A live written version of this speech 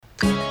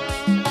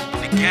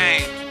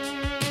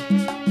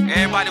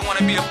Everybody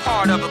wanna be a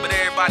part of it, but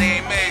everybody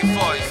ain't made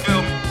for it, you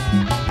feel me?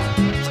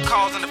 It's a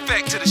cause and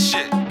effect to the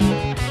shit.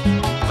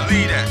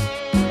 Believe that.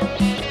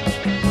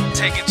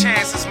 Taking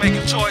chances,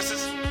 making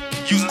choices,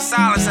 using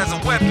silence as a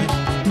weapon.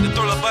 The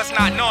thrill of us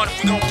not knowing if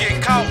we gon'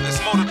 get caught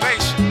is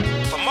motivation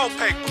for more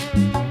paper.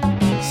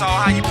 It's all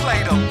how you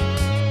play though.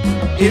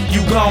 If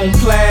you gon'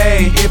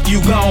 play,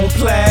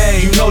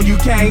 you know you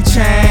can't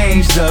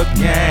change the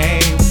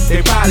game.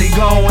 They probably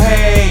gon'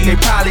 hate,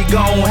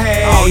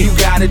 all you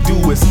gotta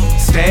do is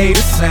stay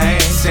the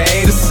same.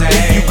 If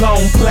you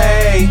gon'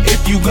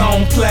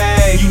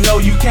 play, you know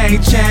you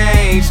can't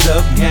change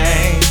the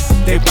game.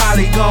 They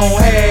probably gon'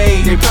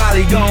 hate,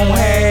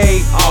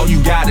 all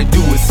you gotta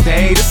do is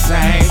stay the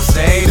same.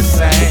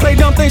 Play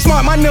dumb, think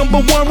smart, my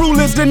 #1 rule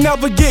is to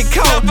never get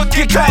caught.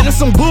 Get caught in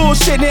some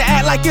bullshit and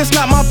act like it's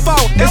not my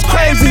fault. It's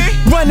crazy,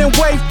 running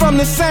away from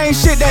the same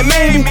shit that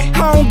made me.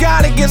 I don't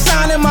gotta get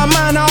signed in my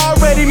mind, I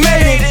already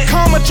made it.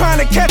 Karma trying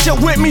to catch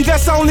up with me,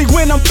 that's only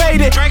when I'm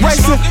faded.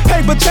 Racing,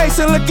 paper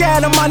chasing, look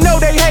at them, I know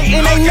they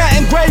hating. Ain't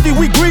nothing gravy,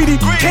 we greedy,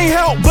 can't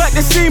help but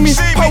to see me.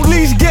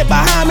 Police get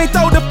behind me,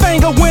 throw the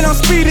finger when I'm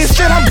speeding.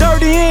 Shit, I'm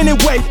dirty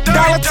anyway,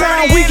 dollar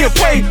time we get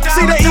paid.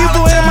 See the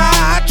evil in my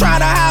eye, I try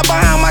to hide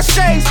behind my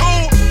shades.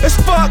 It's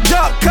fucked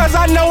up, cause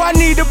I know I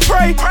need to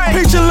pray.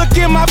 Picture look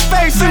in my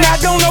face and I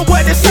don't know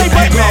what to say. If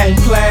you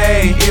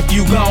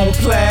gon'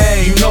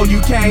 play, you know you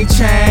can't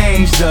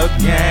change the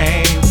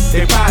game.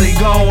 They probably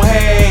gon'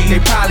 hate,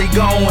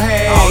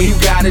 all you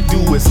gotta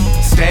do is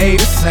stay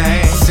the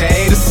same.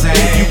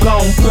 If you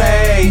gon'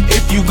 play,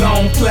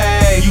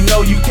 you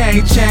know you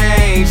can't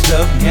change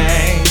the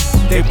game.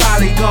 They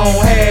probably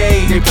gon'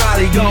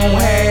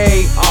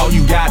 hate, all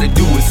you gotta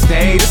do is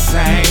stay the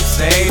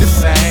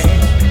same.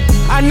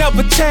 I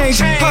never change,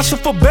 hustle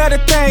for better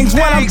things.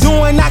 What I'm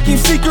doing, I keep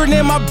secret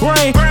in my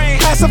brain.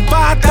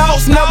 Classified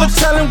thoughts, never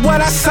telling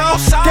what I saw.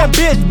 That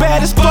bitch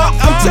bad as fuck,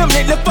 I'm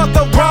tempted to fuck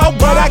her raw,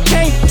 but I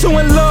can't. Too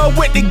in love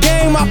with the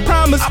game, I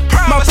promise.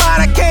 My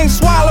pride I can't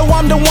swallow,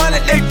 I'm the one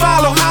that they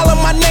follow. Holler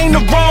my name the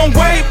wrong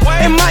way,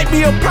 it might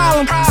be a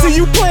problem. See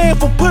you playing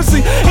for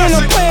pussy, and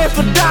I'm playing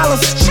for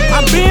dollars.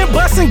 I been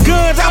busting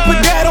guns, I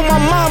put that on my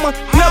mama.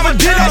 Never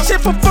did that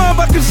shit for fun,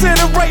 but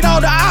considerate all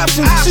the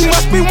options. She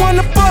must be one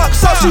to fuck,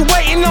 so she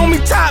waiting on me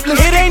topless.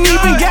 It ain't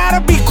even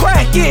gotta be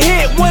crack, get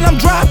hit when I'm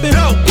dropping.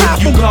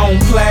 If you gon'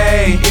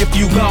 play,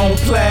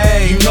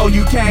 you know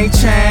you can't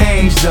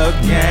change the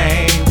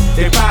game.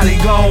 They probably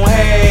gon'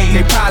 hate,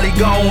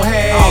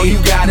 all you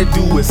gotta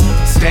do is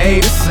stay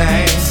the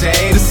same.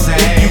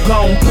 If you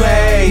gon'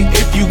 play,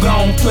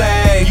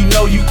 you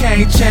know you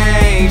can't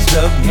change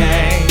the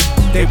game.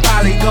 They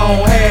probably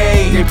gon'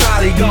 hate,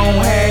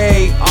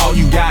 all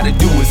you gotta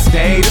do is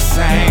stay the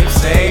same.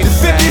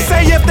 50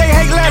 say if they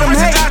hate, let them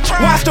hate.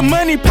 Watch the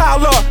money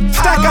pile up,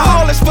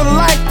 stackaholics for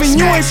life, and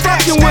you ain't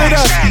fucking with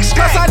us.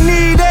 Plus I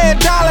need every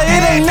dollar,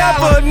 it ain't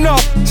never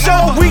enough.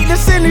 Show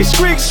weakness in these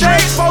streets, straight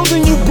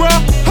exposing you,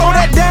 bruh. Hold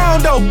that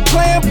down though,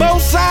 playing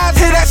both sides,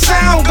 hear that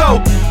sound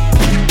go.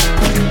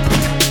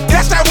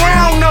 That's that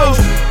round nose.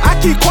 I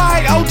keep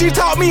quiet, OG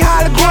taught me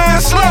how to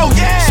grind slow.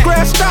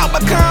 Scratched out,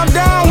 but calm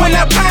down when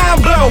that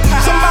pound blow.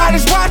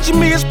 Somebody's watching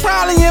me, it's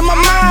probably in my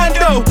mind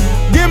though.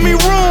 Give me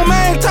room,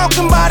 I ain't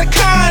talking about a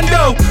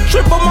condo.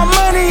 Triple my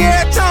money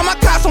every time I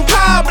caught some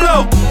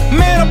Pablo.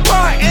 Man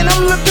apart, and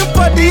I'm looking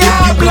for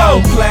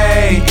Diablo.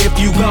 If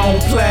you gon'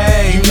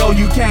 play, you know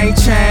you can't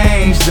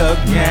change the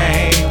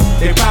game.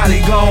 They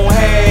probably gon'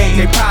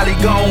 hate,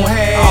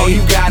 all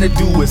you gotta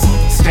do is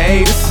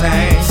stay the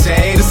same.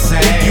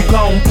 If you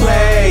gon'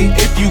 play,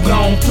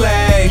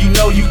 you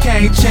know you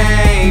can't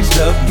change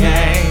the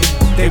game.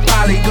 They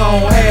probably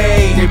gon'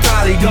 hate,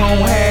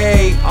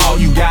 all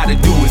you gotta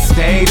do is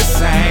stay the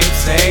same.